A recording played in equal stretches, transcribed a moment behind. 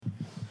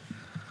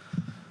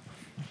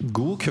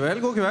God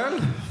kveld, god kveld.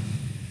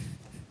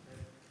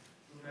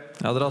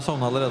 Ja, dere har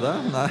sovnet allerede?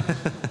 Nei.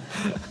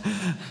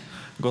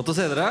 Godt å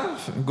se dere.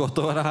 Godt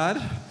å være her.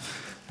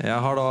 Jeg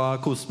har da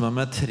kost meg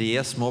med 3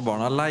 små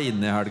barn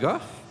alene i helga.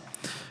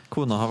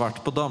 Kona har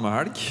vært på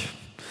damehelg.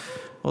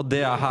 Og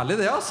det er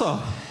herlig det, altså.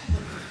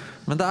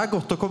 Men det er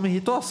godt å komme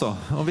hit også,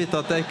 og vite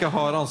at jeg ikke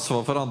har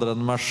ansvar for andre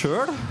enn meg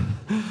selv.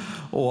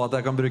 Og at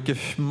jeg kan bruke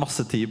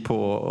masse tid på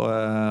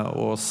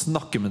å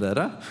snakke med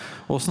dere,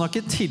 og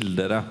snakke til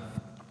dere.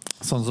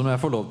 Sånn som jeg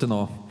får lov til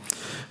nå.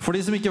 For de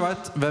som ikke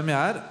vet hvem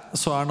jeg er,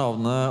 så er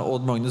navnet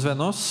Magnus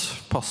Venås,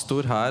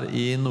 pastor her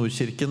i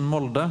Nordkirken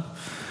Molde.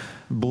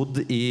 Bodd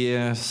i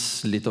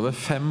litt over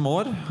 5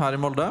 år her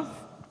i Molde.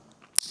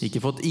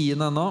 Ikke fått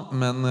i-en ennå,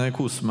 men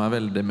koser meg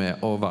veldig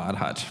med å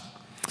være her.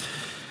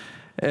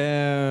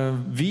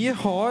 Vi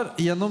har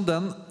gjennom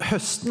den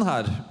høsten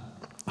her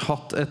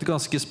hatt et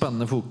ganske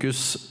spennende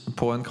fokus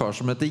på en kar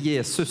som heter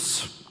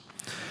Jesus.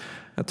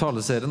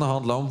 Taleserien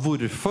har handlet om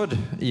hvorfor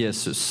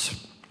Jesus.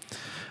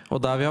 Og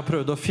der vi har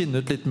prøvd å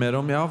finne ut litt mer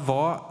om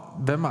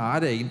hvem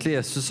er egentlig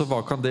Jesus, og hva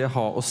kan det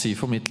ha å si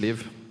for mitt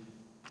liv.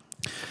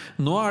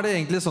 Nå er det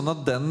egentlig sånn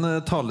at den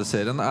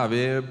taleserien er vi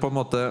på en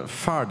måte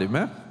ferdig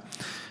med,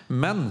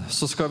 men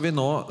så skal vi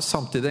nå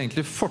samtidig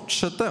egentlig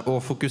fortsette å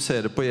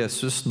fokusere på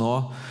Jesus nå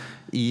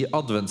i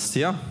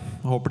adventstida.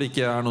 Jeg håper det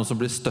ikke er noen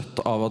som blir støtt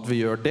av at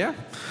vi gjør det,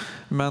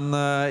 men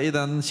i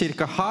den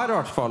kirka her i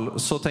hvert fall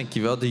så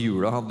tenker vi at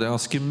jula handler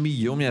ganske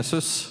mye om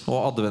Jesus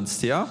og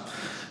adventstida.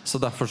 Så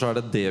derfor så er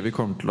det det vi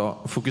kommer til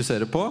å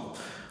fokusere på.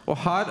 Og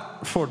her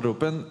får dere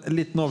opp en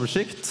liten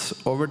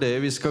oversikt over det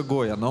vi skal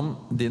gå gjennom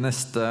de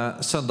neste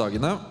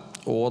søndagene,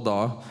 og da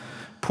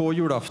på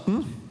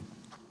julaften.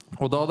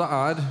 Og da det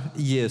er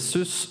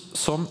Jesus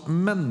som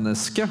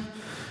menneske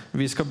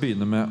vi skal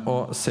begynne med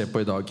å se på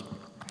i dag.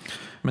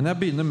 Men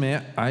jeg begynner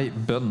med ei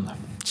bønn.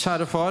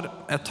 Kjære far,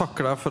 jeg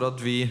takker deg for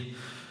at vi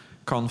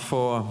kan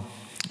få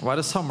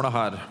være samlet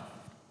her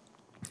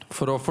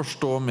for å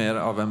forstå mer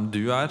av hvem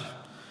du er.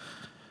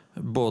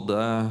 Både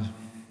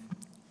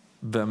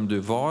hvem du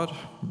var,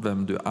 hvem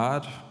du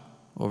er,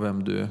 og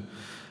hvem du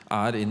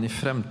er inn i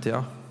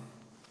fremtida.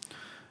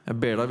 Jeg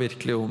ber deg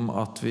virkelig om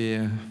at vi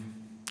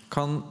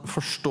kan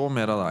forstå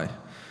mer av deg.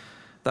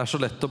 Det er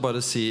så lett å bare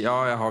si, ja,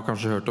 jeg har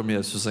kanskje hørt om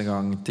Jesus en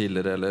gang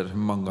tidligere, eller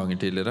mange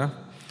ganger tidligere.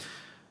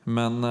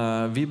 Men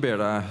vi ber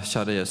deg,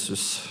 kjære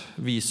Jesus,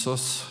 vis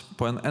oss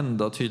på en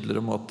enda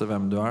tydeligere måte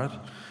hvem du er,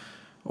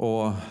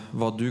 og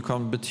hva du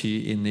kan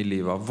bety inn i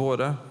livet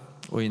våre,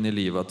 og inn i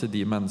livet til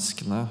de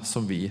menneskene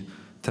som vi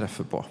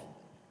treffer på.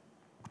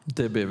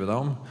 Det ber vi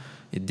deg om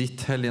i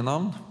ditt hellige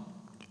navn.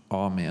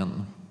 Amen.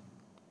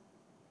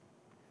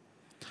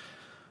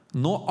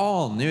 Nå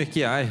aner jo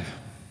ikke jeg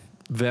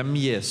hvem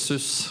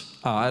Jesus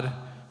er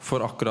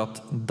for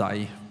akkurat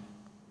deg.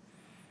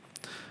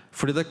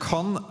 Fordi det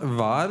kan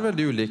være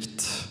veldig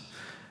ulikt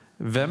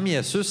hvem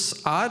Jesus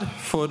er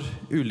for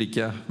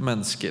ulike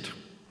mennesker.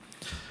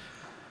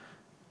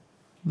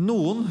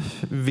 Noen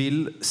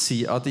vil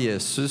si at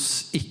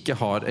Jesus ikke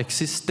har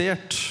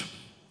eksistert,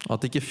 at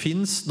det ikke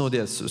finnes noe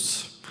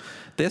Jesus.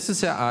 Det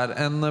synes jeg er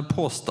en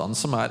påstand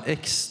som er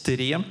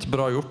ekstremt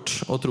bra gjort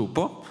å tro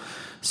på,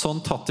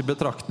 sånn tatt i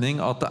betraktning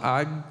at det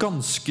er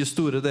ganske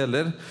store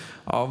deler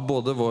av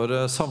både vår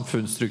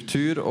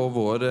samfunnsstruktur og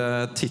vår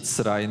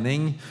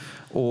tidsregning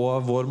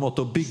og vår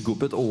måte å bygge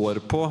opp et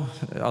år på.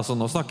 Altså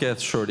nå snakker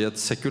jeg selv i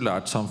et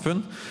sekulært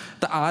samfunn.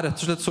 Det er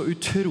rett og slett så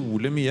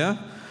utrolig mye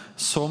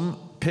som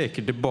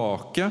peker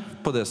tilbake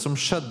på det som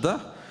skjedde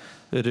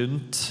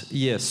rundt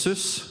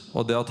Jesus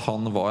og det at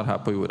han var her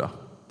på jorda.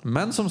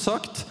 Men som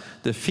sagt,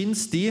 det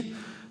finnes de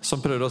som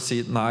prøver å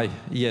si nei,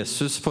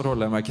 Jesus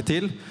forholder jeg meg ikke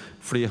til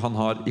fordi han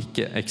har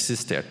ikke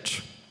eksistert.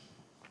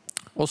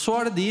 Og så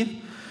er det de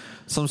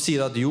som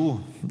sier at jo,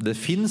 det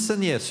finnes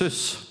en Jesus,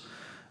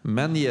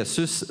 men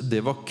Jesus det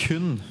var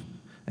kun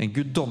en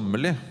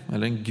guddommelig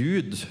eller en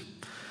Gud.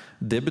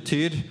 Det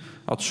betyr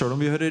at selv om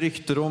vi hører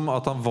rykter om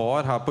at han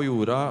var her på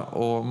jorda,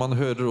 og man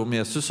hører om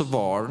Jesus, så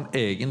var han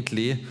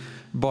egentlig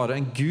bare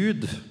en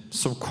Gud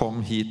som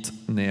kom hit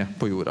ned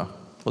på jorda.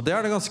 Og det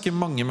er det ganske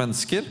mange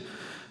mennesker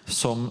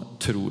som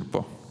tror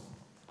på.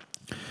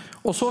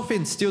 Og så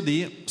finnes det jo de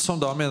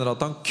som da mener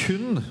at han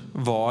kun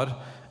var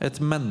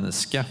et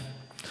menneske.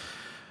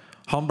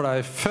 Han ble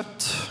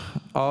født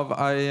av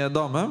ei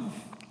dame,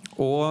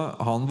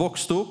 og han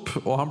vokste opp,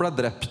 og han ble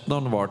drept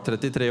når han var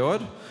 33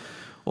 år.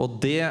 Og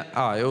det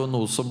er jo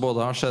noe som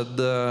både har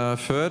skjedd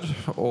før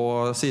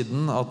og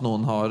siden, at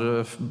noen har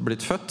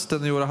blitt født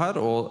denne jorda her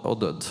og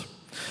dødd.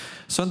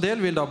 Så en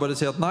del vil da bare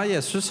si at nei,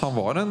 Jesus han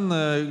var en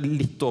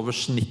litt over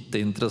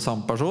snittet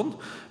interessant person,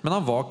 men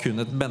han var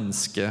kun et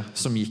menneske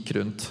som gikk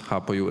rundt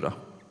her på jorda.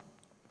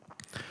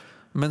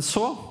 Men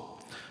så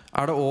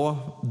er det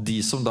også de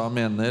som da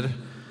mener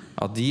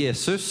at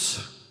Jesus,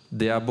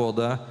 det er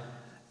både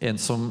en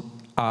som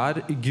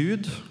er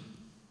Gud,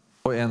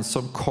 og en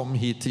som kom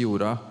hit til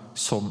jorda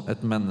som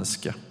et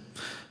menneske.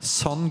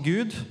 Sann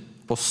Gud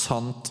og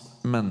sant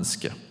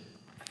menneske.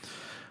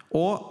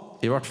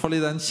 Og i hvert fall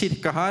i den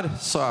kirka her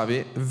så er vi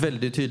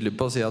veldig tydelige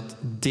på å si at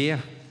det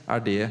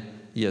er det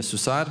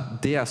Jesus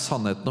det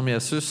sannheten om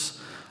Jesus,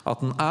 at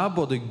han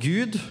både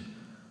Gud,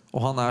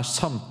 og han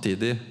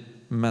samtidig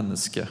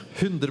menneske.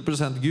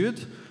 100%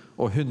 Gud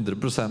og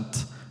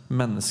 100%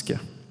 menneske.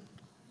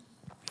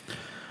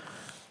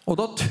 Og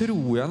da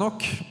tror jeg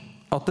nok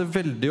at det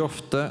veldig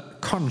ofte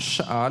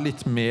kanskje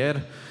litt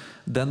mer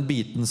den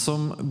biten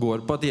som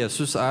går på at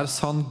Jesus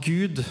sann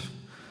Gud,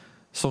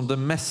 som det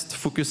mest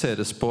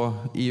fokuseres på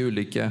i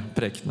ulike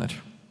prekener.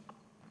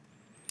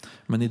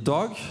 Men i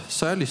dag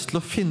så har jeg lyst til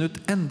å finne ut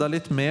enda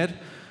litt mer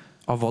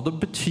av hva det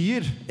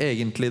betyr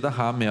egentlig det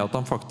her med at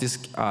han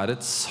faktisk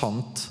et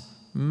sant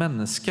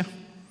menneske.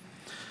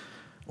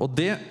 Og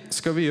det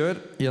skal vi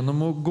gjøre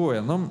gjennom å gå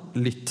gjennom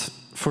litt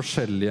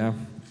forskjellige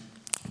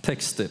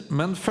tekster.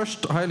 Men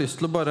først har jeg lyst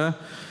til å bare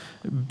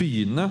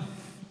begynne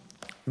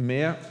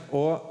med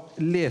å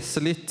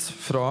lese litt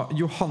fra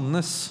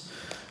Johannes,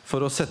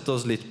 for å sette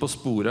oss litt på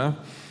sporet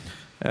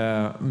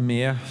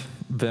med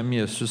hvem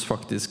Jesus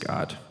faktisk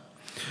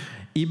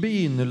I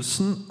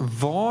begynnelsen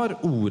var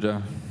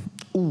ordet.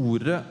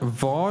 Ordet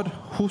var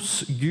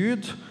hos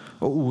Gud,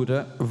 og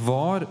ordet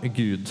var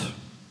Gud.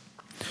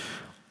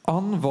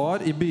 Han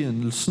var i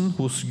begynnelsen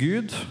hos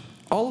Gud.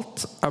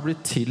 Alt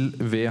blitt til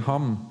ved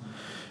ham.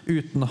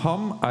 Uten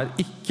ham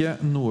ikke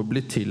noe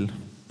blitt til.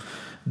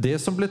 Det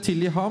som ble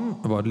til i ham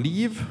var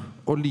liv,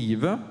 og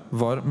livet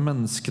var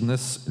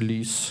menneskenes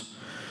lys.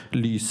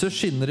 Lyset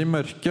skinner i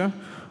mørket,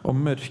 og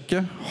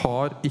mørket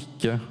har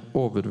ikke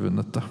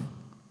overvunnet det.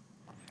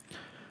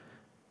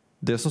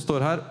 Det som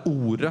står her,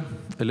 ordet,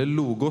 eller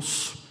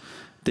logos,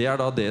 det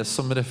da det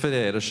som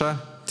refererer seg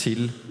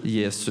til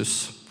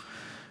Jesus.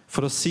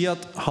 For å si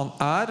at han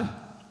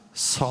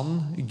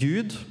sann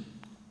Gud,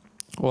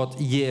 og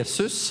at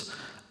Jesus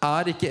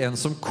ikke en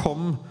som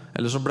kom,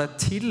 eller som ble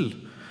til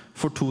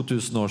for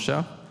 2000 år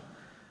siden.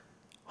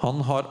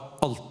 Han har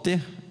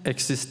alltid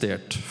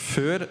eksistert.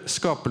 Før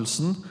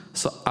skapelsen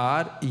så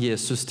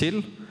Jesus til,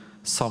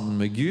 sammen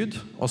med Gud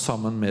og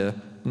sammen med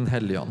den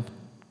hellige ånd.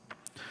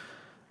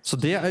 Så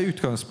det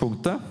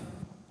utgangspunktet.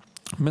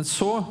 Men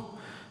så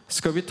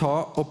skal vi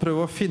ta og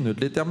prøve å finne ut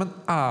litt, ja, men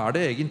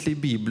det egentlig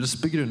Bibels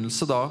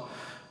begrunnelse da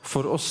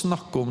for å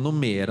snakke om noe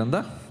mer enn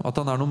det?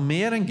 At han noe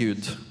mer enn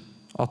Gud?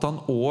 At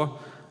han også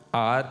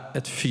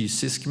et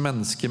fysisk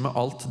menneske med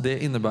alt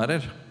det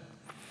innebærer?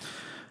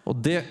 Og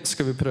det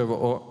skal vi prøve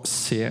å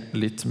se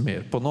litt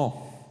mer på nå.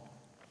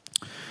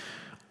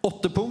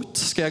 8 punkt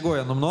skal jeg gå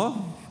gjennom nå.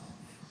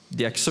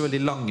 De ikke så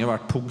veldig lange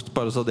hvert punkt,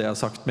 bare så det jeg har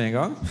sagt med en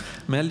gang.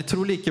 Men jeg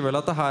tror likevel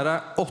at det her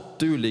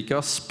 8 ulike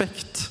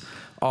aspekt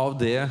av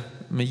det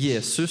med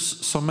Jesus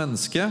som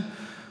menneske,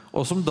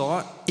 og som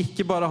da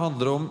ikke bare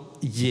handler om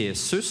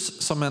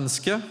Jesus som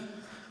menneske,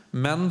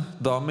 men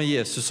da med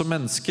Jesus som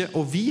menneske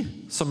og vi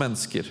som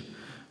mennesker.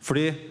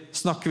 Fordi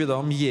snakker vi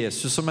da om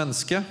Jesus som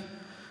menneske,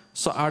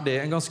 så det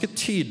en ganske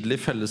tydelig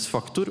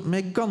fellesfaktor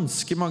med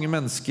ganske mange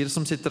mennesker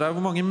som sitter her.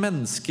 Hvor mange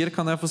mennesker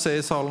kan jeg få se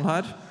i salen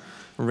her?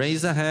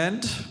 Raise a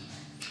hand.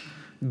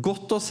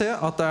 Godt å se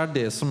at det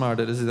det som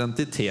deres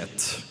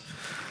identitet.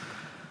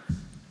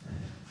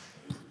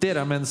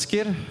 Dere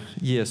mennesker,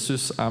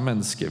 Jesus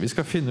menneske. Vi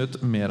skal finne ut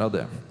mer av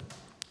det.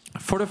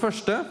 For det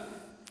første,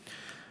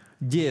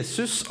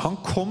 Jesus, han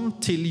kom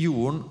til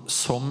jorden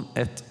som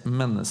et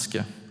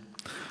menneske.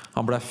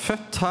 Han ble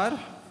født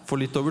her for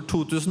litt over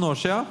 2000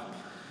 år siden.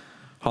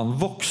 Han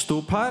vokste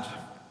opp her,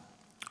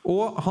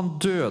 og han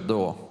døde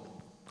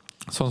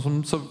også.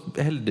 Så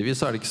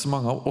heldigvis det ikke så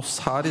mange av oss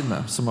her inne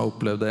som har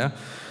opplevd det,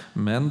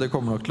 men det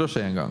kommer nok til å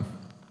skje en gang.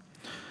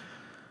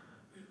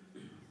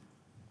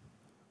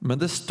 Men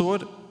det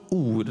står,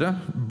 ordet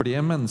ble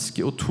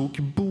menneske og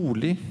tok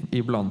bolig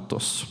iblant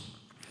oss.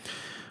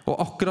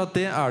 Og akkurat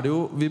det det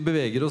jo vi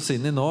beveger oss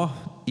inn i nå,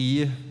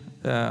 i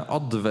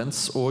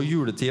advents- og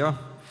juletida.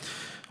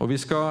 Og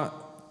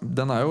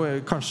den jo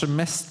kanskje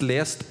mest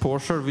lest på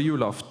selve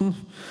julaften,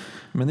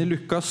 men i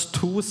Lukas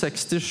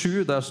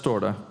 2,67 der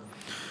står det: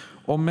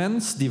 Og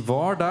mens de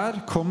var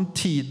der, kom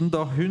tiden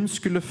da hun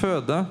skulle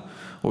føde,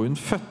 og hun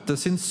fødte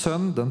sin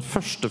sønn, den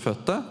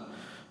førstefødte.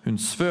 Hun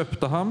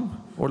svøpte ham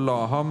og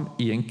la ham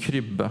i en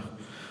krybbe,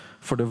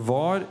 for det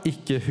var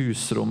ikke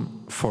husrom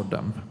for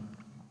dem.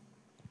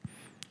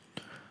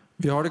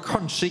 Vi har det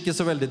kanskje ikke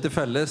så veldig til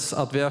felles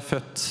at vi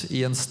født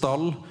i en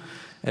stall,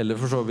 eller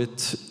for så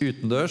vidt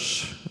utendørs,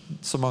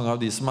 så mange av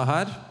de som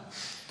her.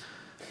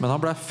 Men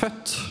han ble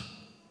født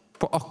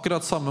på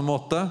akkurat samme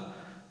måte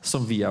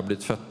som vi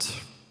blitt født.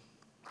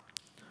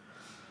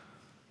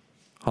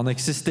 Han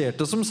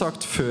eksisterte som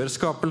sagt før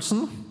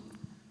skapelsen,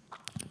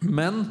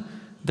 men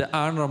det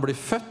når han blir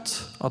født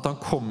at han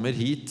kommer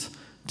hit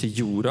til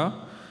jorda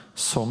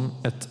som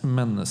et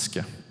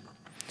menneske.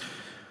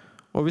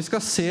 Og vi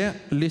skal se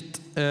litt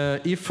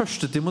i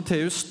 1.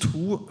 Timoteus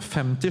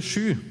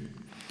 2,57.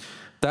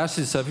 Der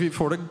synes jeg vi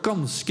får det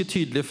ganske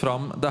tydelig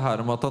fram det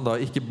her om at han da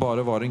ikke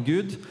bare var en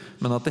Gud,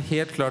 men at det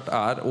helt klart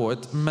også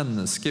et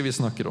menneske vi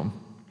snakker om.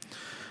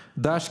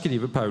 Der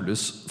skriver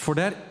Paulus: For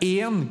det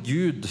én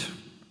Gud,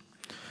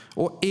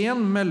 og én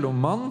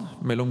mellommann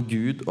mellom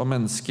Gud og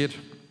mennesker.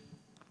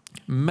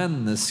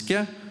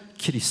 Menneske,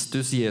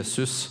 Kristus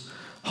Jesus.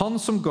 Han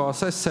som ga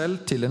seg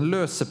selv til en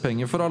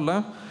løsepenge for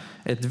alle,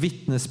 et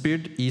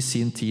vitnesbyrd i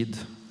sin tid.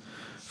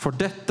 For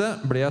dette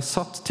ble jeg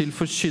satt til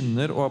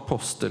forkynner og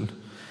apostel.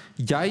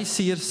 Jeg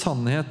sier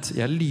sannhet,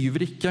 jeg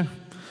lyver ikke.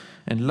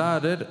 En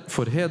lærer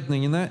for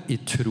hedningene i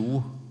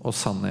tro og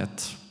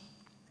sannhet.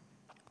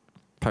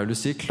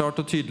 Paulus sier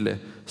klart og tydelig,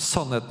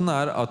 sannheten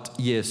er at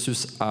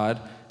Jesus er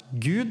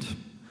Gud,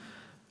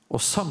 og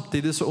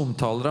samtidig så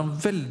omtaler han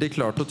veldig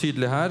klart og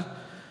tydelig her,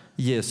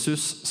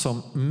 Jesus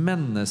som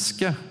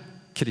menneske,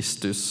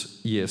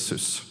 Kristus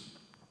Jesus.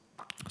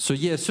 Så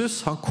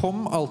Jesus, han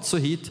kom altså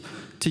hit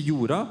til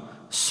jorda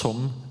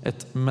som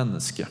et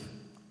menneske.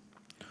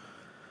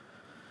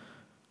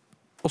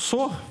 Og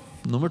så,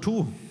 nummer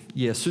 2,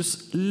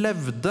 Jesus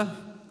levde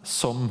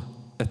som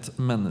et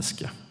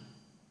menneske.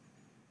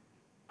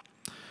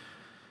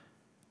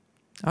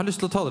 Jeg har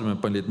lyst til å ta dere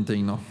med på en liten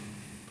ting nå.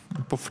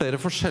 På flere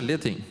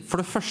forskjellige ting.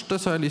 For det første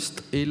så har jeg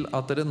lyst til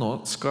at dere nå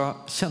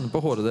skal kjenne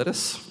på håret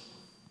deres.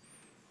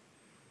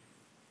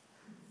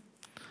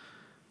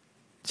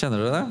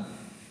 Kjenner dere det?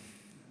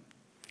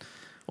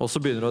 Og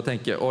så begynner du å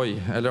tenke, oi,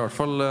 eller i hvert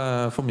fall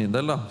for min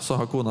del da, så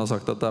har kona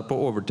sagt at det er på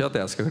overtid at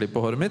jeg skal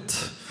klippe håret mitt.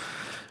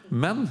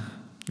 Men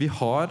vi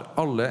har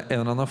alle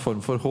en eller annen form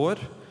for hår,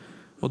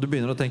 og du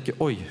begynner å tenke,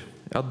 oi,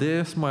 ja,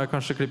 det må jeg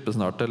kanskje klippe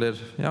snart, eller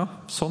ja,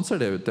 sånn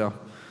ser det ut, ja.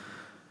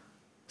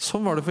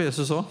 Sånn var det for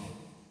Jesus også.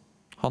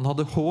 Han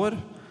hadde hår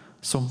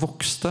som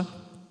vokste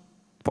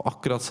på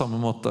akkurat samme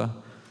måte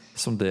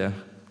som det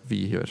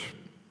vi gjør.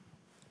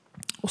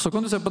 Og så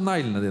kan du se på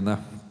neglene dine.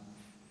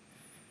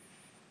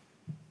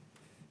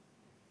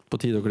 På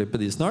tide å klippe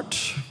de snart.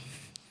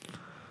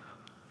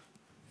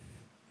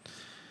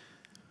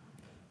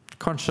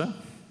 Kanskje.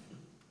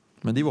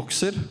 Men de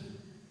vokser.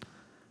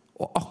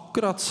 Og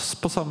akkurat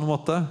på samme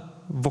måte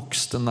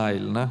vokste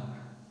neglene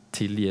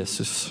til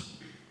Jesus.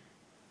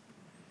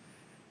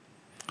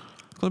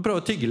 Kan du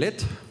prøve å tygge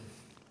litt?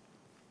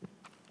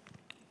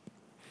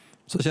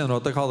 Så kjenner du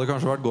at det hadde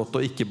kanskje vært godt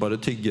å ikke bare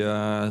tygge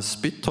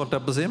spytt, holdt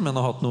jeg på å si, men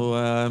å ha hatt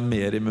noe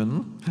mer i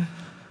munnen.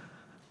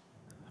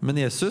 Men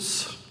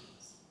Jesus,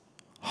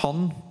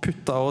 han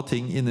putta også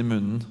ting inn i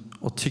munnen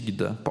og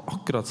tygde på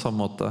akkurat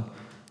samme måte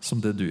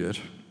som det du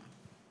gjør.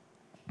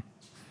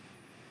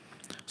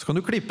 Så kan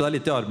du klippe deg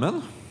litt i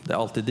armen. Det er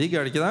alltid digg,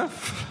 er det ikke det?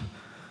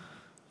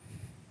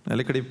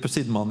 Eller klipp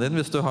sidemannen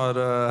din hvis du har...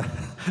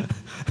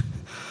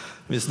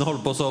 hvis den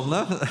holder på å sovne.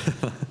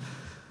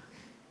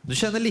 Du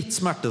kjenner litt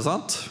smerte,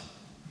 sant?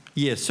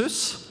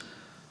 Jesus,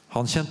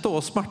 han kjente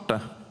også smerte.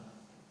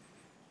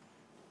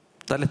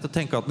 Det er lett å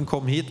tenke at den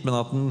kom hit, men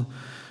at den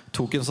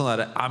tok en sånn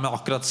der, men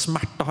akkurat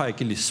smerte har jeg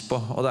ikke lyst på.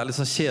 Og det er litt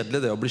sånn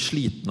kjedelig det å bli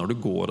sliten når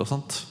du går og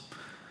sånt.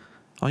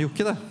 Han gjorde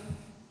ikke det.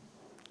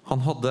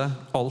 Han hadde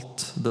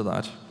alt det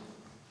der.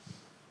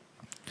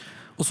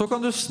 Og så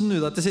kan du snu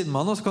deg til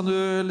sidemannen, og så kan du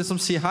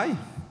liksom si hei.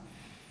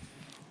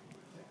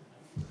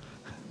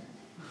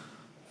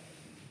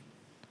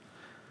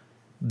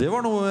 Det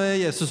var noe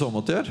Jesus også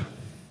måtte gjøre.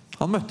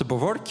 Han møtte på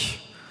folk,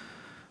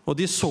 og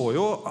de så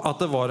jo at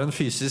det var en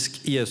fysisk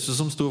Jesus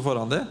som sto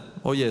foran dem,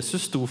 og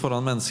Jesus sto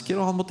foran mennesker,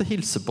 og han måtte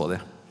hilse på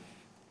dem.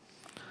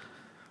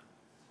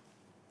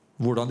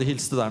 Hvordan de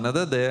hilste der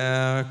nede, det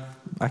er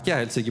ikke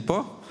jeg helt sikker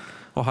på.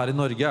 Og her i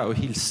Norge er jo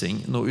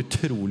hilsing noe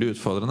utrolig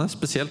utfordrende,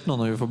 spesielt nå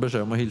når vi får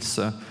beskjed om å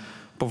hilse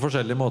på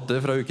forskjellige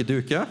måter fra uke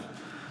til uke.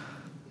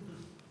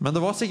 Men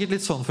det var sikkert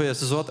litt sånn for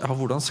Jesus også, at ja,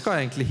 hvordan skal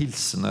jeg egentlig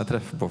hilse når jeg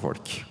treffer på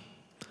folk?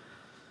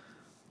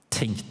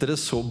 Tenk dere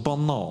så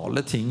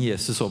banale ting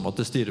Jesus også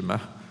måtte styre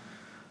med.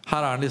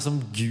 Her er han liksom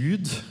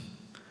Gud,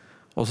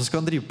 og så skal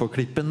han drive på å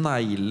klippe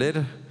negler,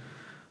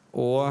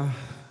 og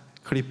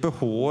klippe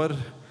hår,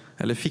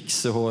 eller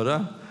fikse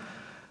håret,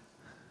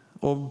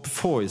 og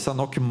få i seg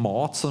nok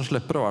mat så han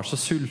slipper å være så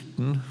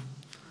sulten.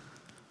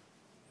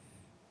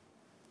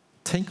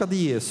 Tenk at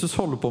Jesus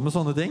holder på med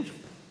sånne ting.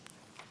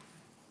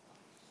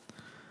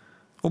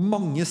 Og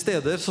mange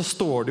steder så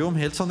står det jo om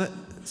helt sånne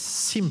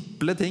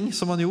simple ting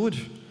som han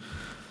gjorde.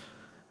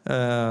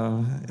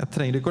 Jeg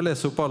trenger ikke å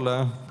lese opp alle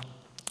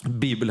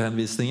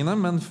bibelhenvisningene,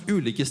 men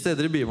ulike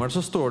steder i Bibelen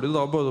så står det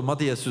da både om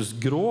at Jesus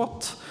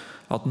gråt,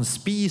 at han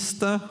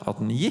spiste, at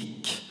han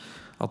gikk,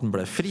 at han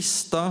ble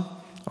fristet,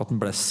 at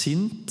han ble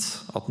sint,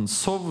 at han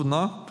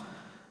sovna.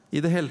 I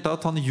det hele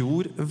tatt, han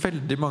gjorde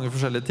veldig mange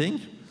forskjellige ting,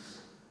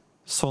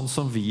 sånn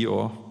som vi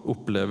også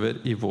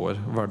opplever i vår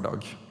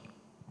hverdag.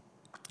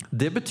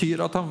 Det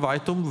betyr at han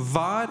vet om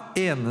hver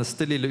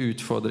eneste lille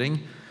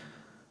utfordring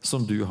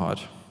som du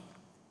har.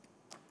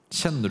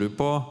 Kjenner du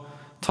på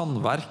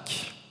tannverk,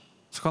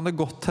 så kan det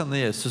godt hende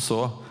Jesus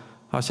også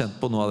har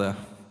kjent på noe av det.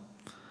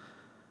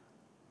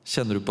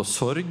 Kjenner du på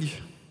sorg,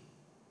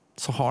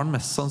 så har han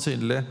mest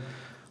sannsynlig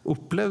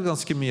opplevd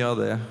ganske mye av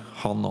det,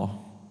 han også.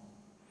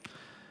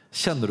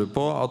 Kjenner du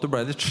på at du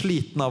ble litt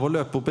sliten av å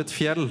løpe opp et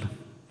fjell,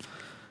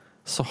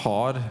 så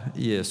har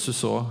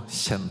Jesus også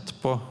kjent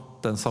på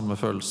den samme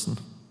følelsen.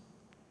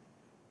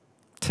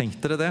 Tenk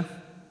dere det.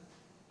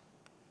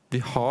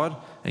 Vi har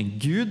en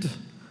Gud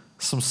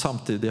som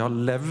samtidig har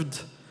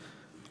levd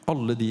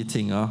alle de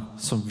tingene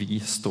som vi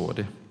står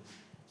i.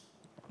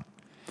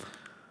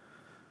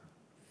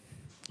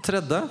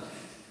 Tredje,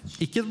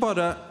 ikke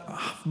bare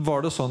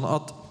var det sånn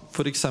at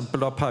for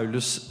eksempel da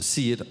Paulus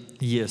sier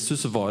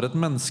Jesus var et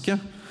menneske,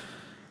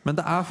 men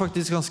det er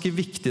faktisk ganske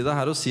viktig det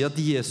her å si at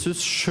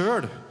Jesus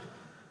selv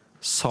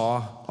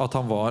sa at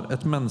han var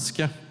et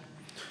menneske.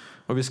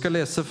 Og vi skal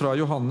lese fra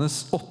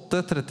Johannes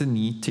 8,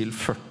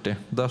 39-40.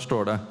 Der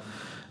står det: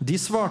 De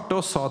svarte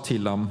og sa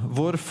til ham,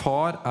 vår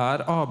far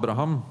er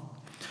Abraham.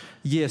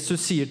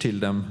 Jesus sier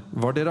til dem,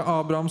 var dere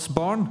Abrahams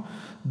barn,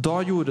 da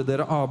gjorde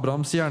dere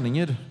Abrahams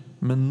gjerninger.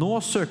 Men nå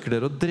søker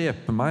dere å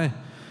drepe meg,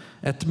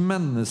 et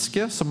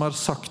menneske som har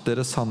sagt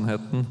dere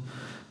sannheten.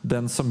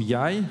 Den som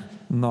jeg,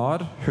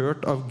 nar,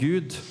 hørt av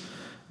Gud,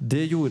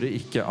 det gjorde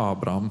ikke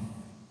Abraham.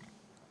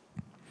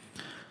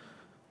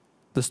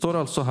 Det står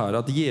altså her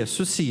at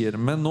Jesus sier,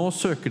 men nå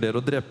søker dere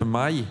å drepe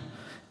meg,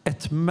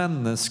 et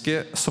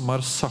menneske som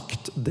har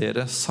sagt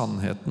dere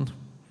sannheten.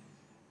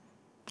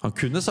 Han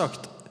kunne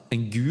sagt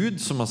en Gud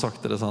som har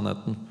sagt dere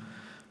sannheten,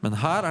 men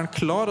her er han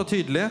klar og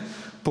tydelig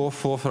på å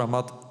få fram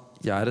at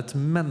jeg er et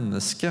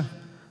menneske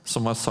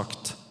som har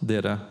sagt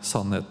dere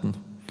sannheten.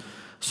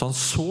 Så han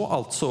så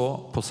altså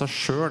på seg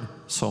selv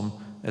som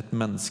et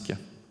menneske.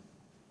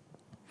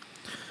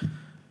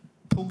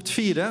 Punkt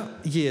 4.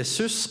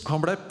 Jesus,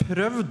 han ble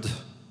prøvd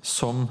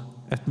som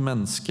et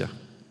menneske.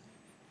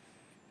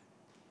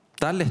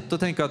 Det er lett å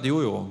tenke at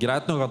jo,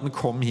 greit nok at han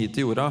kom hit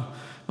til jorda,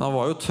 men han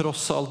var jo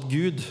tross alt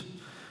Gud.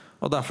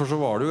 Og derfor så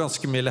var det jo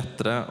ganske mye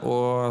lettere å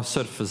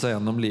surfe seg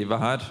gjennom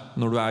livet her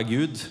når du er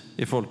Gud,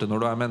 i forhold til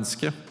når du er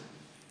menneske.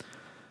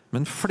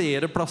 Men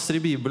flere plasser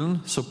i Bibelen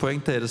så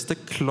poengteres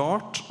det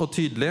klart og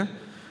tydelig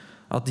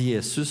at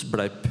Jesus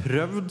ble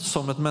prøvd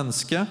som et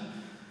menneske,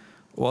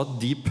 og at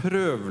de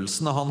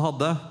prøvelsene han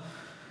hadde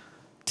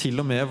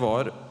til og med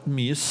var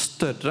mye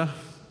større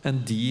enn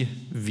de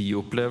vi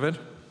opplever.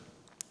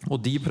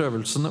 Og de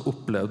prøvelsene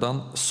opplevde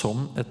han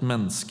som et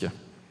menneske.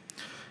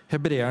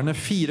 Hebreerne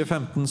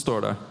 4,15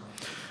 står det: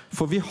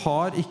 For vi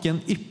har ikke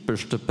en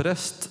ypperste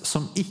prest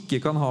som ikke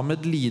kan ha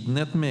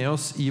medlidenhet med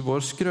oss i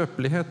vår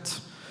skrøpelighet,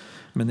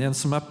 men en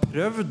som er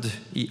prøvd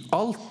i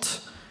alt,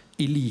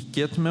 i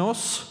likhet med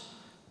oss,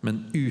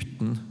 men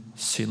uten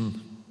synd.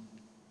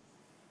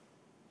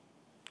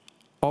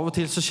 Av og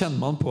til så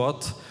kjenner man på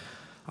at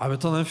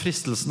den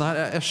fristelsen her,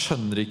 jeg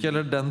skjønner ikke,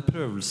 eller den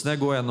prøvelsen jeg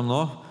går gjennom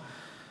nå,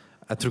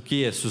 jeg tror ikke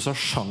Jesus har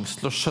sjans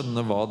til å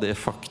skjønne hva det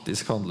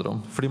faktisk handler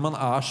om. Fordi man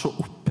er så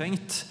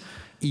opphengt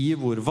i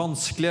hvor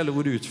vanskelig eller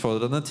hvor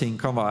utfordrende ting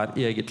kan være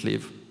i eget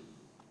liv.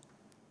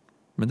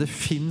 Men det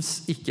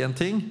finnes ikke en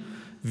ting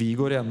vi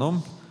går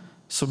gjennom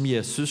som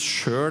Jesus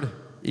selv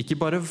ikke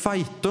bare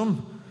vet om,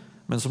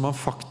 men som han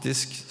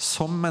faktisk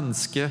som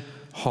menneske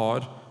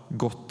har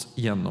gått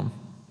gjennom.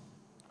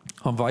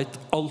 Han vet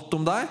alt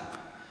om deg,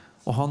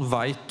 og han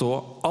vet da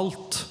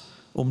alt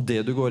om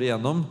det du går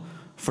igjennom,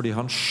 fordi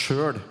han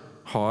selv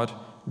har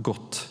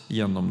gått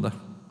gjennom det.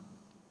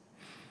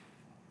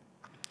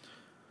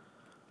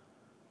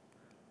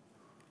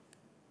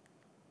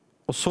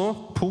 Og så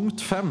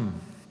punkt 5.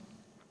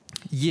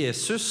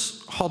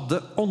 Jesus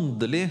hadde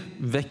åndelig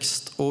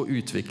vekst og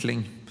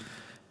utvikling.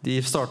 I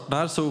starten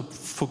her så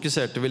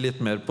fokuserte vi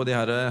litt mer på de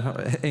her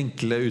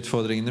enkle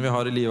utfordringene vi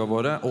har i livet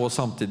våre, og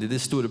samtidig de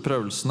store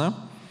prøvelsene.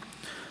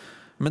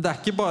 Men det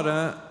er ikke bare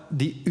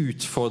de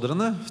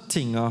utfordrende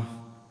tingene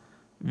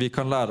vi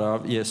kan lære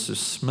av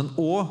Jesus, men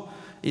også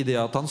i det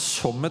at han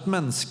som et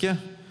menneske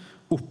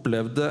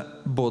opplevde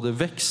både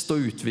vekst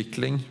og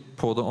utvikling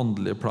på det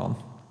åndelige plan.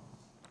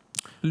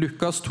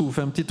 Lukas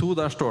 2,52,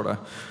 der står det: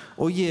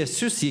 Og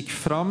Jesus gikk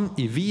fram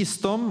i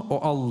visdom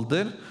og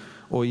alder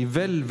og i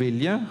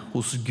velvilje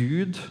hos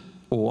Gud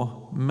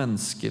og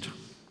mennesker.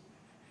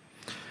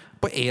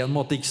 På en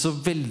måte ikke så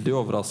veldig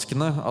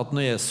overraskende at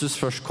når Jesus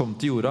først kom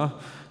til jorda,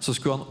 så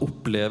skulle han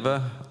oppleve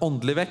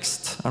åndelig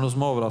vekst. Er det noen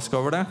som er overrasket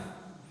over det?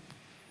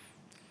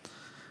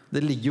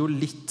 Det ligger jo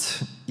litt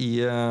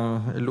i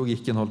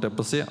logikken, holdt jeg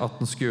på å si,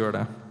 at han skulle gjøre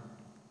det.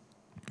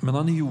 Men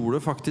han gjorde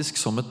det faktisk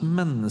som et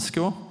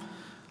menneske også.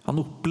 Han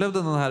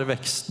opplevde denne her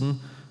veksten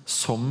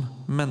som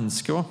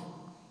menneske også.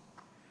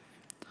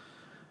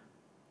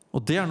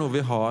 Og det er noe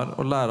vi har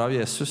å lære av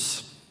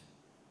Jesus.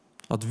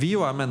 At vi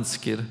jo er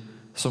mennesker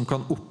som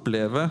kan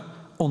oppleve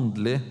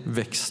åndelig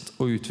vekst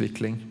og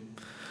utvikling.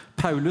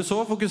 Paulus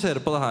også fokuserer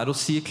på det her og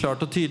sier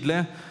klart og tydelig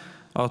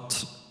at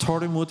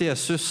tar du imot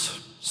Jesus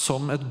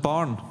som et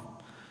barn,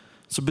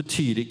 så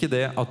betyr ikke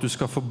det at du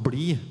skal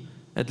forbli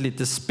et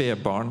lite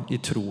spedbarn i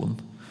troen,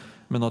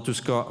 men at du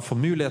skal få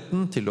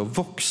muligheten til å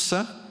vokse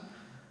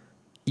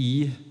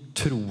i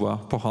troa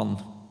på han,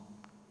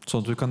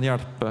 sånn at du kan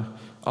hjelpe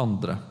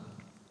andre.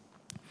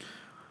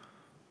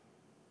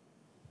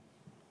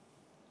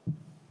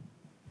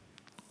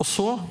 Og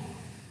så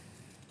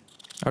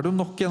er det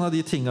nok en av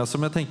de tingene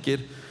som jeg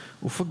tenker,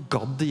 hvorfor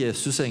gadd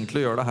Jesus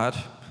egentlig å gjøre det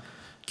her?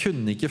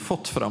 Kunne ikke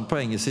fått fram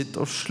poenget sitt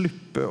og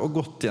slippe å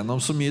gått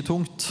gjennom så mye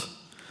tungt.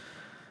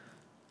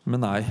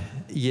 Men nei,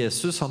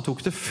 Jesus han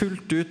tok det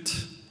fullt ut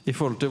i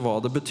forhold til hva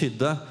det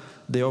betydde,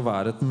 det å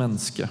være et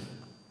menneske.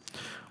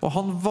 Og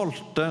han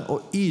valgte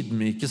å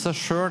ydmyke seg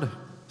selv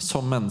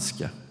som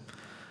menneske.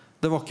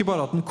 Det var ikke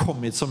bare at han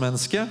kom hit som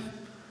menneske,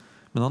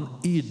 men han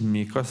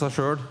ydmyket seg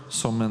selv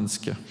som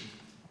menneske.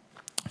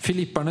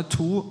 Filipperne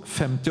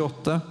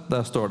 2:58,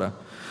 der står det: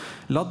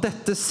 La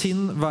dette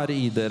sinn være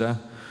i dere,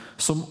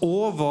 som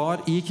også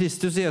var i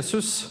Kristus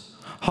Jesus.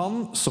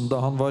 Han som da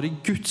han var i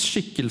Guds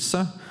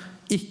skikkelse,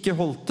 ikke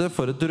holdt det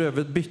for et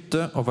røvet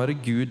bytte å være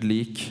Gud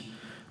lik,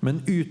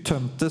 men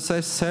uttømte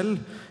seg selv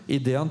i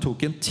det han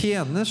tok en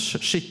tjeners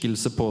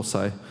skikkelse på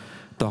seg,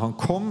 da han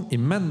kom i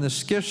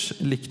menneskers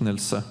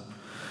liknelse.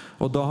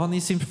 Og da han i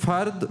sin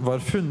ferd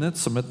var funnet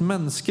som et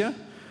menneske,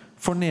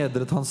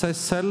 fornedret han seg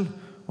selv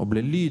og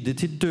ble lydig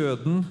til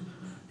døden,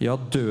 ja,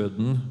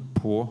 døden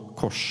på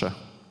korset.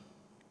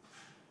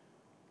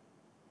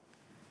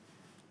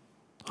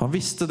 Han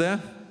visste det,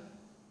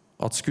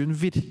 at skulle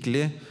han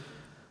virkelig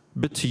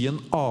bety en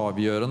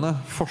avgjørende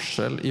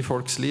forskjell i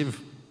folks liv,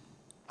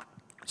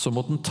 så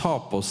måtte han ta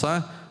på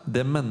seg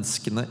det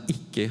menneskene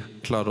ikke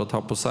klarer å ta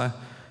på seg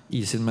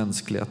i sin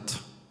menneskelighet.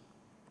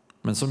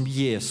 Men som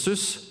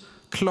Jesus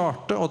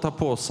klarte å ta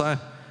på seg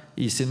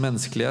i sin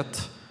menneskelighet,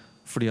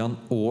 fordi han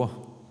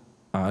også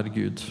er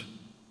Gud.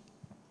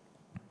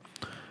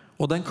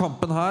 Og den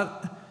kampen her,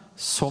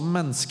 som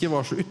menneske,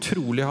 var så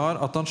utrolig hard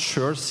at han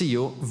selv sier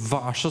jo,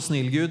 vær så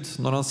snill Gud,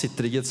 når han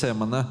sitter i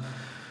Getsemane.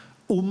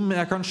 Om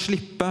jeg kan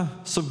slippe,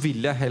 så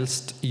vil jeg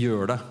helst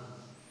gjøre det.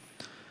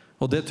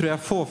 Og det tror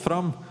jeg får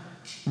fram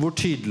hvor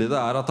tydelig det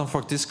er at han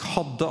faktisk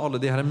hadde alle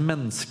de her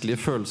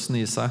menneskelige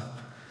følelsene i seg.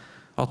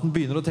 At han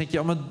begynner å tenke,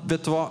 ja, men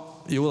vet du hva?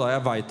 Jo da,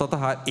 jeg vet at det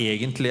her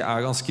egentlig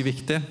er ganske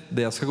viktig,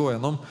 det jeg skal gå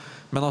gjennom.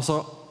 Men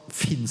altså,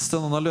 finnes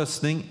det noen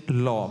løsning?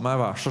 La meg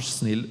være så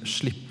snill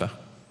slippe.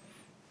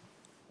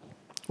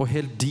 Og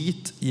helt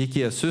dit gikk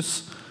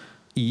Jesus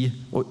i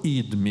å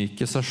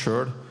ydmyke seg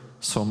selv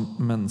som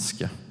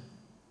menneske.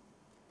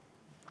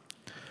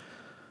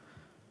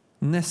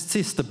 Nest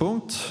siste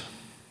punkt.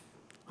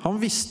 Han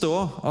visste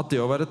også at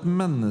det å være et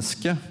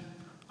menneske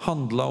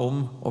handlet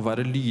om å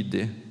være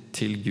lydig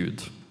til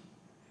Gud.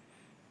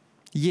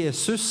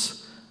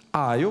 Jesus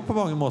er jo på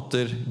mange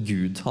måter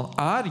Gud. Han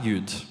er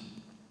Gud.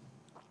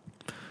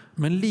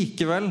 Men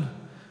likevel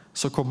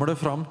så kommer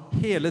det fram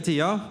hele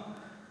tiden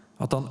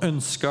at han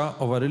ønsket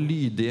å være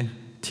lydig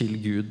til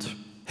Gud.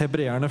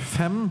 Hebreerne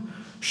 5,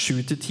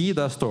 7-10,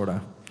 der står det: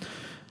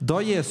 Da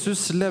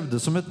Jesus levde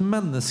som et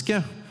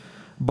menneske,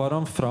 bar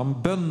han fram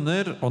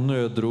bønner og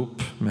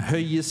nødrop med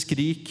høye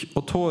skrik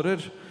og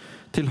tårer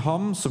til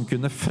ham som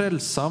kunne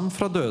frelse ham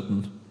fra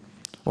døden.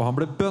 Og han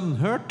ble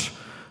bønnhørt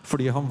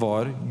fordi han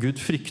var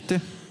gudfryktig.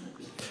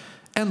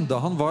 Enda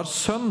han var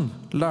sønn,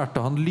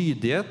 lærte han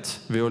lydighet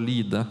ved å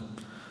lide.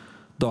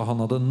 Da han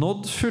hadde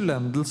nådd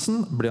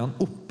fullendelsen, ble han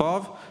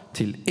opphav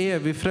til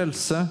evig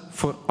frelse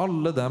for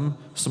alle dem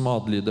som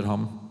adlyder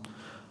ham.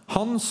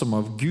 Han som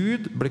av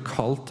Gud ble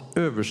kalt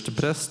øverste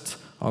prest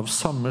av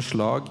samme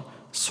slag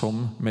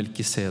som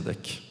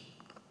Melkisedek.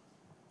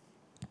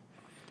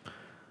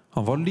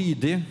 Han var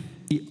lydig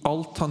i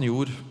alt han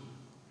gjorde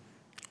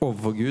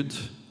overfor Gud,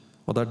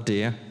 og det er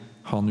det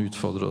han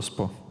utfordrer oss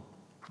på.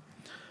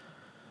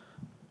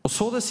 Og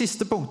så det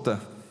siste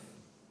punktet,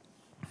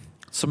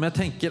 som jeg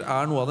tenker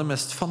er noe av det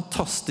mest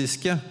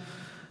fantastiske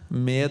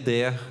med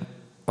det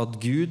at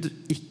Gud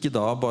ikke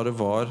da bare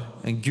var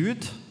en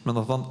Gud,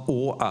 men at han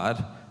også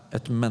er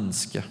et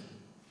menneske.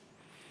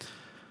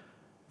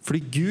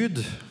 Fordi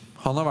Gud,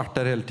 han har vært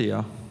der hele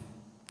tiden,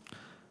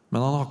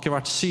 men han har ikke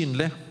vært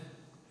synlig.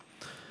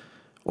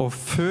 Og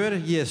før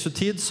Jesu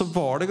tid så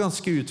var det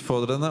ganske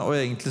utfordrende å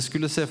egentlig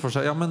skulle se for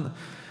seg, ja, men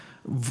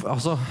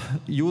altså,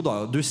 jo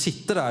da, du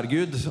sitter der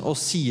Gud og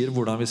sier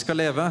hvordan vi skal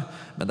leve,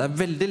 men det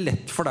er veldig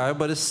lett for deg å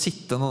bare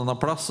sitte en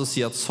annen plass og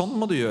si at sånn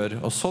må du gjøre,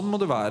 og sånn må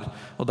du være,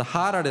 og det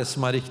her er det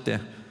som er riktig.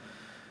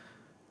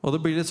 Og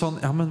det blir litt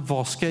sånn, ja, men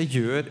hva skal jeg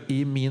gjøre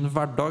i min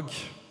hverdag?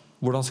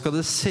 Hvordan skal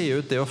det se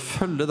ut det å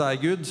følge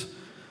deg Gud,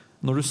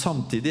 når du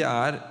samtidig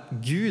er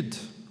Gud?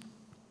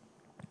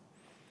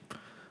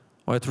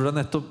 Og jeg tror det er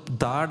nettopp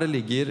der det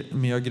ligger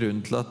mye av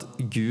grunnen til at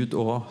Gud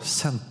også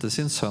sendte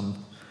sin sønn.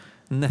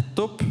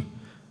 Nettopp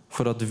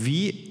for at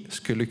vi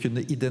skulle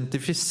kunne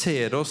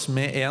identifisere oss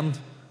med en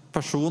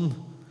person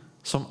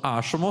som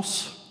er som oss.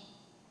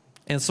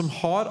 En som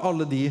har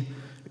alle de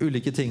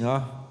ulike tingene,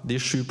 de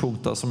 7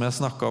 punktene som jeg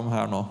snakket om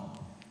her nå.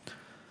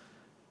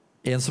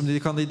 En som de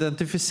kan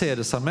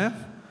identifisere seg med,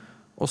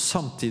 og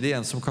samtidig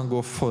en som kan gå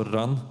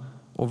foran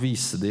og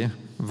vise de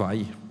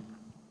vei.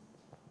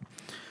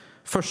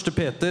 1.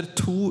 Peter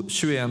 2,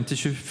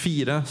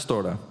 21-24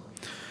 står det: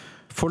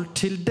 For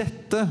til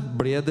dette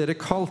ble dere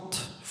kalt,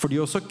 fordi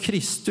også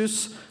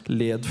Kristus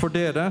led for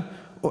dere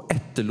og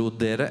etterlot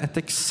dere et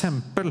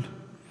eksempel,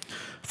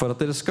 for at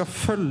dere skal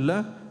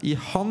følge i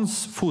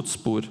hans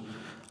fotspor,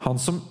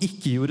 han som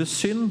ikke gjorde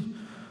synd,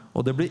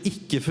 og det ble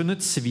ikke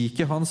funnet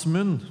svik i hans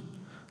munn.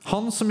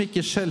 Han som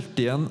ikke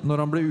skjelte igjen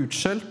når han ble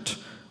utskjelt,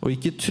 og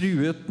ikke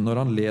truet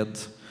når han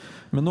led,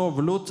 men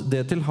overlot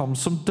det til ham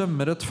som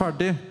dømmer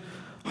rettferdig,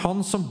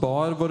 han som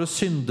bar våre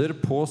synder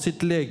på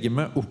sitt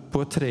legeme opp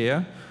på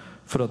treet,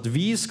 for at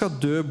vi skal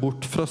dø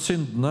bort fra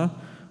syndene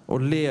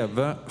og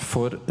leve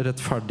for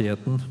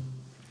rettferdigheten.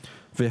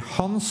 Ved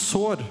hans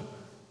sår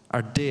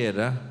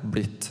dere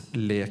blitt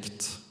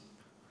lekt.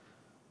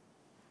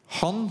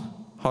 Han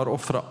har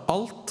offret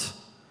alt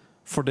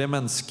for det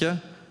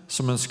mennesket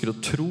som ønsker å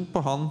tro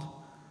på han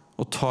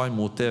og ta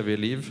imot det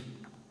evige liv.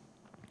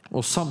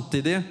 Og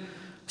samtidig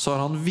så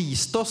har han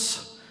vist oss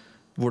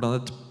hvordan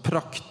et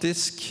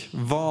praktisk,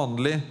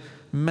 vanlig,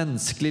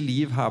 menneskelig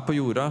liv her på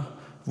jorda,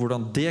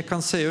 hvordan det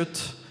kan se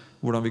ut,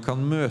 hvordan vi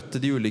kan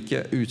møte de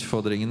ulike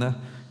utfordringene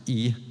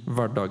i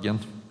hverdagen.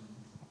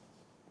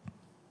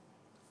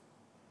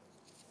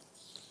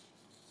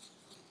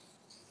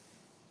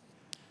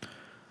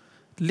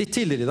 Litt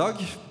tidligere i dag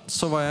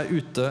så var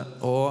jeg ute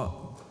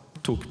og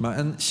tok meg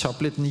en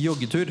kjapp liten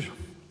joggetur.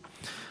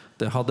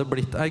 Det hadde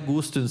blitt en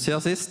god stund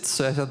siden sist,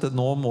 så jeg kjente at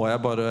nå må jeg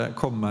bare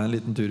komme meg en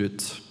liten tur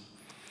ut.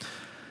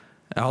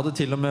 Jeg hadde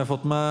til og med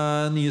fått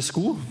meg nye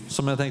sko,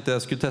 som jeg tenkte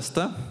jeg skulle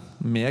teste,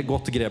 med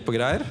godt grep og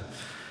greier.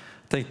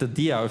 Jeg tenkte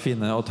de jo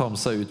fine å ta med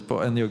seg ut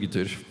på en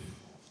joggetur.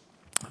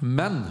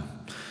 Men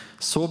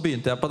så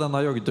begynte jeg på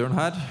denne joggeturen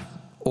her,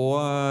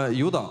 og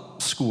jo da,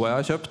 skoene jeg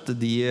har kjøpt,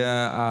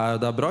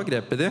 det bra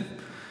grep i de,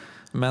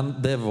 men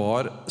det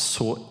var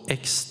så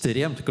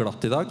ekstremt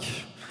glatt i dag,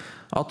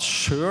 at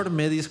selv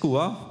med de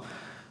skoene,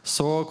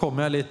 så kom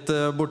jeg litt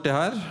borti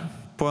her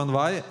på en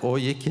vei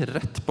og gikk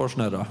rett på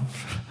snørra.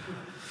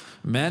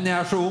 Men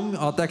jeg så ung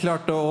at jeg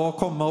klarte å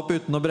komme opp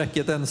uten å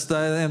brekke et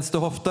eneste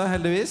hofte,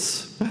 heldigvis.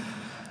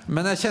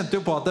 Men jeg kjente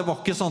jo på at det var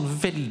ikke sånn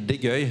veldig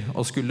gøy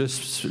å skulle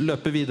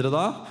løpe videre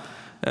da,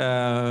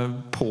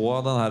 på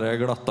den her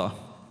glatta.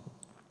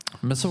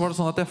 Men så var det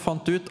sånn at jeg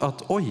fant ut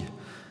at, oi,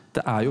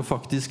 det jo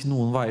faktisk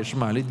noen veier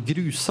som litt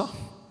grusa.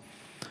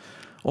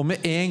 Og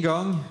med en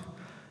gang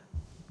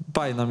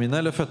beina mine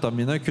eller føttene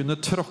mine kunne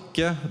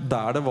tråkke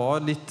der det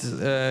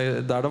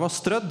var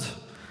strødd,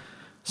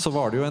 så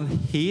var det jo en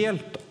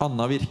helt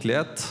annen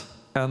virkelighet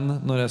enn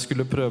når jeg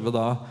skulle prøve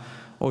da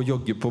å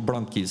jogge på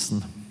blankisen.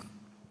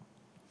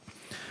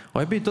 Og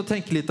jeg begynte å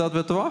tenke litt at,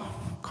 vet du hva?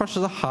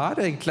 Kanskje det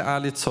her egentlig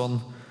litt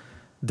sånn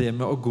det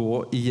med å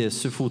gå i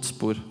Jesu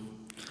fotspor.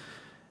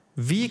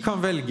 Vi kan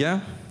velge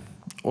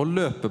å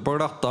løpe på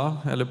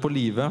glatta eller på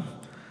livet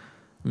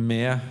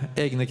med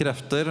egne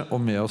krefter og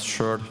med oss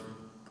selv.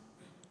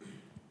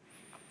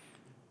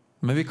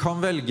 Men vi kan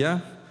velge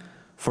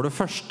for det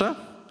første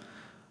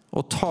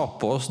å ta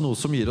på oss noe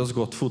som gir oss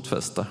godt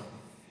fotfeste.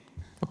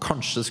 Og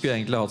kanskje skulle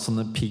jeg egentlig hatt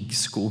sånne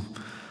piggsko.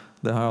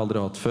 Det har jeg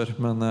aldri hatt før,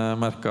 men jeg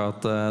merket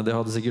at det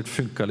hadde sikkert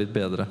funket litt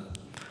bedre.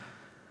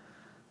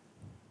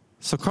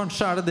 Så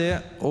kanskje det det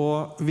å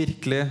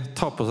virkelig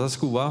ta på seg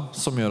skoene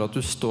som gjør at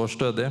du står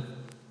stødig.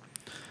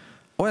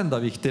 Og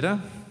enda viktigere,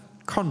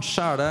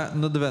 kanskje det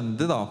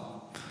nødvendig da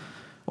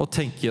å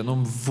tenke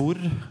gjennom hvor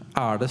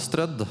det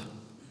strødd.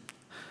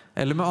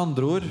 Eller med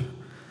andre ord,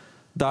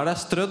 der det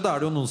strødd det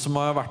jo noen som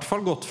har i hvert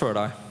fall gått før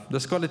deg. Det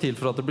skal litt til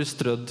for at det blir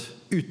strødd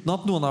uten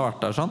at noen har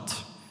vært der, sant?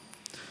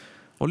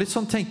 Og litt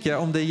sånn tenker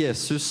jeg om det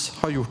Jesus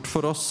har gjort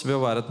for oss ved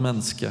å være et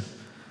menneske.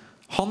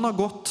 Han har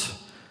gått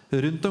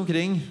rundt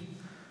omkring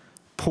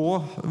på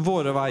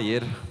våre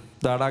veier,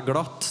 der det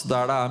glatt,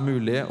 der det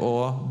mulig å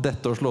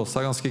dette og slå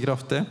seg ganske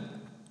kraftig.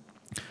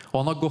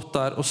 Og han har gått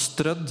der og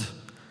strødd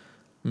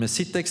med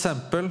sitt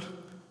eksempel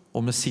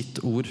og med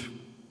sitt ord.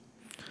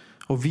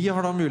 Og vi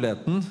har da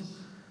muligheten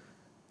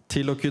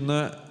til å kunne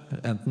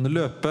enten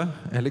løpe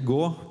eller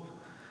gå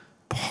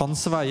på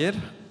hans veier,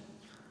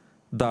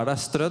 der det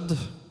strødd,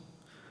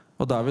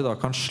 og der vi da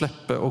kan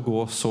slippe å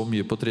gå så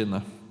mye på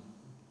trynet.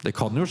 Det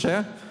kan jo skje,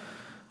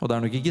 og det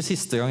nok ikke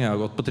siste gang jeg har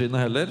gått på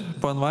trynet heller,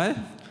 på en vei.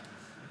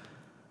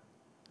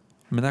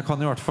 Men jeg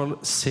kan i hvert fall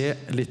se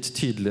litt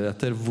tydeligere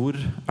etter hvor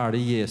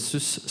det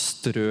Jesus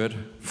strør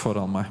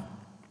foran meg.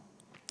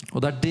 Og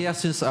det det jeg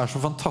synes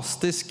så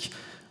fantastisk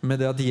med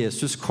det at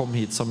Jesus kom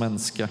hit som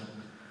menneske.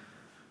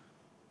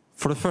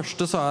 For det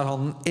første så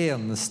han den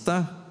eneste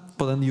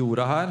på den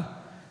jorda her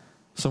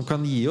som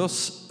kan gi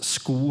oss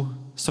sko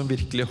som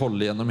virkelig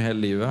holder gjennom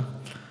hele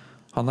livet.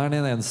 Han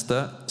den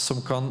eneste som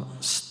kan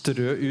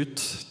strø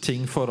ut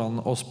ting foran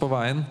oss på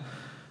veien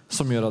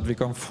som gjør at vi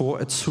kan få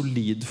et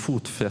solid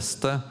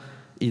fotfeste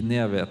inn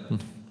i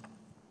evigheten.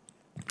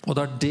 Og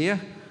det det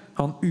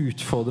han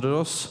utfordrer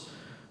oss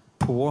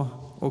på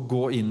å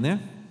gå inn i.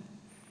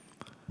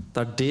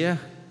 Det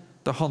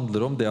det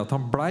handler om det at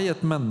han ble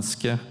et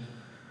menneske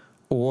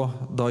og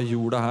da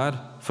gjorde det her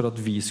for at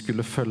vi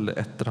skulle følge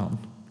etter han.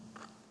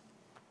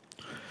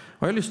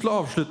 Og jeg har lyst til å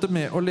avslutte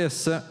med å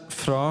lese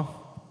fra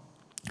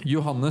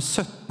Johannes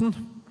 17.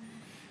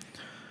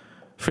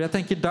 For jeg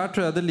tenker, der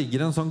tror jeg det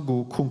ligger en sånn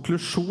god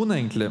konklusjon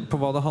egentlig på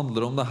hva det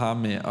handler om det her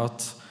med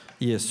at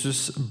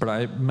Jesus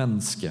ble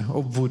menneske,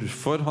 og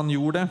hvorfor han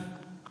gjorde det.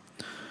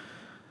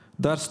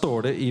 Der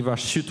står det i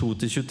vers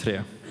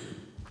 22-23.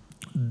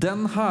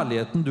 Den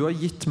herligheten du har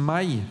gitt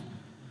meg,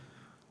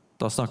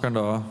 da snakker han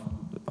da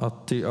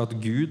at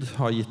Gud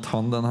har gitt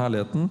han den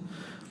herligheten,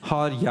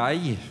 har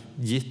jeg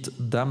gitt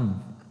dem,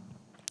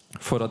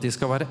 for at de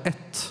skal være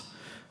ett,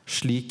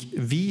 slik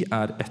vi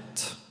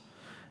ett.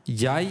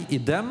 Jeg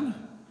i dem,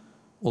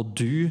 og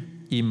du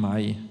i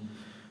meg,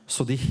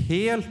 så de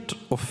helt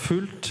og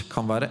fullt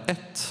kan være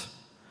ett,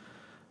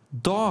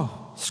 Da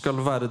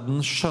skal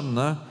verden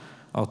skjønne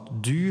at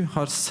du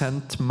har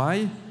sendt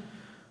meg,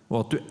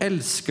 og at du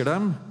elsker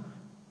dem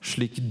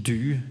slik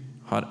du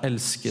har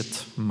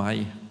elsket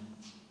meg.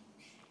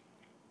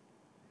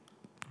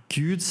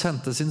 Gud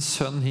sendte sin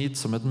sønn hit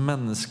som et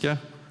menneske.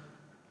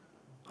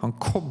 Han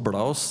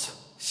koblet oss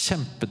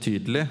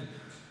kjempetydelig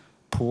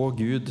på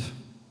Gud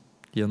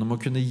gjennom å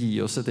kunne gi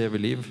oss et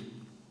evig liv.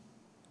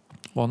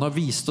 Og han har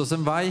vist oss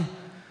en vei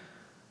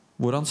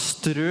hvor han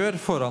strør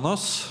foran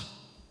oss,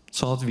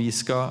 sånn at vi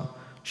skal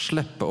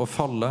slippe å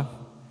falle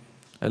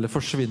eller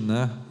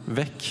forsvinne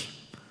vekk.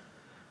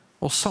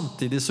 Og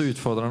samtidig så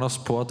utfordrer han oss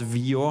på at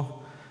vi også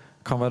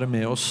kan være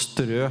med og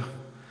strø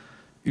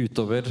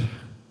utover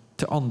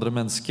til andre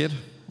mennesker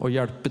og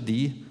hjelpe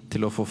de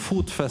til å få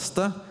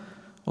fotfeste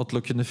og til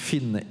å kunne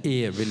finne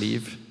evig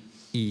liv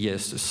i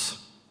Jesus.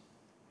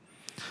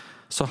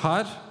 Så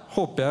her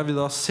håper jeg vi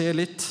da ser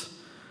litt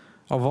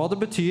av hva det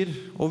betyr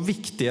og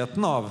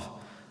viktigheten av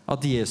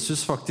at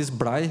Jesus faktisk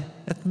ble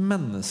et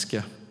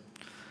menneske.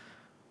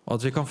 Og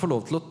at vi kan få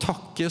lov til å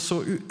takke så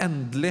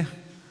uendelig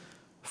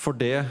for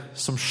det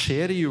som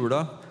skjer i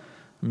jula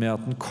med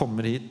at den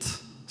kommer hit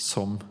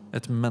som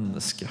et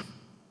menneske.